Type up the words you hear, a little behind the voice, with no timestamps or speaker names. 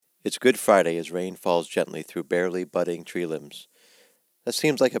It's Good Friday as rain falls gently through barely budding tree limbs. That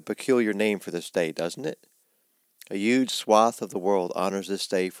seems like a peculiar name for this day, doesn't it? A huge swath of the world honors this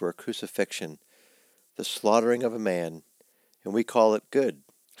day for a crucifixion, the slaughtering of a man, and we call it good.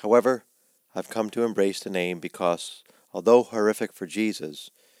 However, I've come to embrace the name because, although horrific for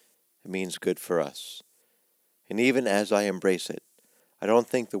Jesus, it means good for us. And even as I embrace it, I don't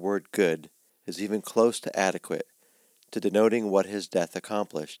think the word good is even close to adequate to denoting what his death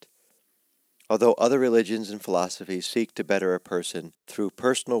accomplished. Although other religions and philosophies seek to better a person through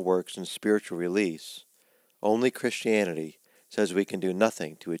personal works and spiritual release, only Christianity says we can do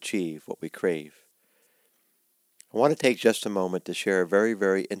nothing to achieve what we crave. I want to take just a moment to share a very,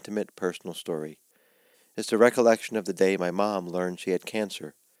 very intimate personal story. It's the recollection of the day my mom learned she had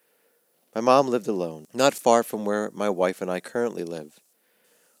cancer. My mom lived alone, not far from where my wife and I currently live.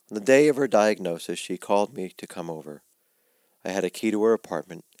 On the day of her diagnosis, she called me to come over. I had a key to her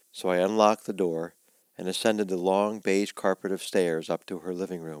apartment, so I unlocked the door and ascended the long beige carpet of stairs up to her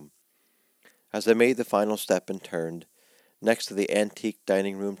living room. As I made the final step and turned, next to the antique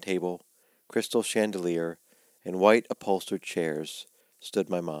dining room table, crystal chandelier, and white upholstered chairs, stood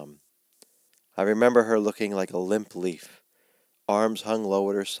my mom. I remember her looking like a limp leaf, arms hung low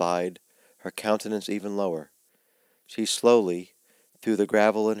at her side, her countenance even lower. She slowly, through the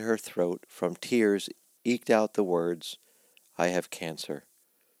gravel in her throat, from tears eked out the words, "I have cancer."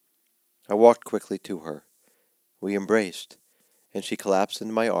 I walked quickly to her. We embraced, and she collapsed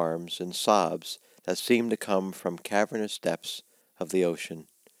into my arms in sobs that seemed to come from cavernous depths of the ocean.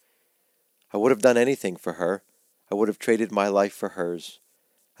 I would have done anything for her. I would have traded my life for hers.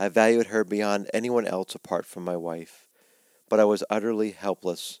 I valued her beyond anyone else apart from my wife. But I was utterly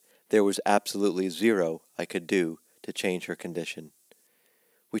helpless. There was absolutely zero I could do to change her condition.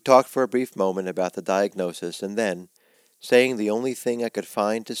 We talked for a brief moment about the diagnosis, and then, saying the only thing I could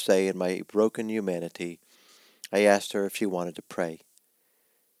find to say in my broken humanity, I asked her if she wanted to pray.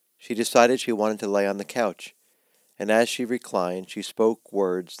 She decided she wanted to lay on the couch, and as she reclined, she spoke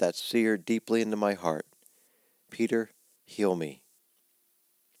words that seared deeply into my heart. "Peter, heal me."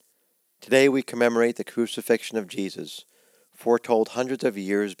 Today we commemorate the crucifixion of Jesus, foretold hundreds of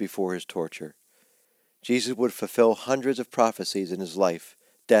years before his torture. Jesus would fulfill hundreds of prophecies in his life,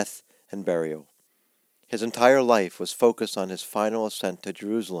 death, and burial. His entire life was focused on his final ascent to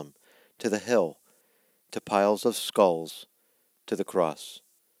Jerusalem, to the hill, to piles of skulls, to the cross.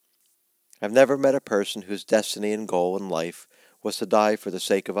 I've never met a person whose destiny and goal in life was to die for the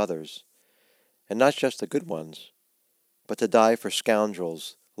sake of others, and not just the good ones, but to die for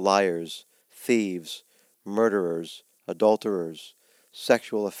scoundrels, liars, thieves, murderers, adulterers,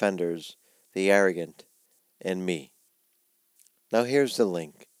 sexual offenders, the arrogant, and me. Now here's the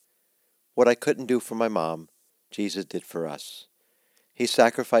link. What I couldn't do for my mom, Jesus did for us. He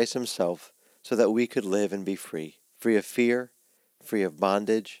sacrificed himself so that we could live and be free, free of fear, free of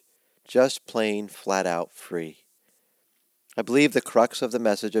bondage, just plain, flat-out free. I believe the crux of the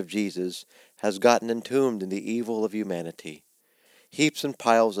message of Jesus has gotten entombed in the evil of humanity. Heaps and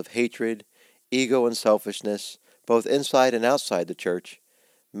piles of hatred, ego, and selfishness, both inside and outside the church,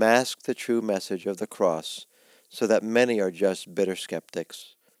 mask the true message of the cross so that many are just bitter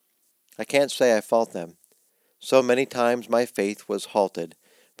skeptics. I can't say I fault them. So many times my faith was halted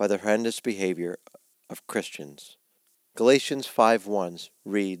by the horrendous behavior of Christians. Galatians 5:1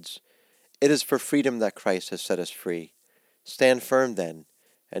 reads, "It is for freedom that Christ has set us free. Stand firm then,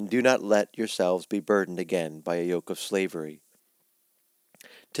 and do not let yourselves be burdened again by a yoke of slavery."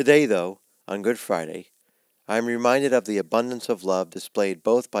 Today, though, on Good Friday, I am reminded of the abundance of love displayed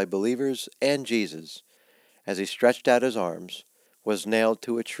both by believers and Jesus as he stretched out his arms, was nailed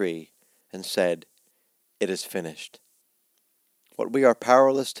to a tree, and said, "It is finished." What we are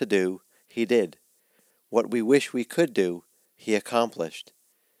powerless to do, he did. What we wish we could do, he accomplished.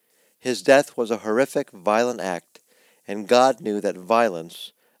 His death was a horrific, violent act, and God knew that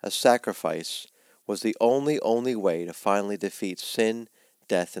violence, a sacrifice, was the only way to finally defeat sin,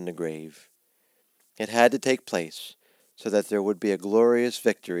 death, and the grave. It had to take place so that there would be a glorious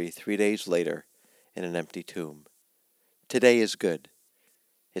victory 3 days later in an empty tomb. Today is good.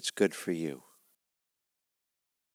 It's good for you.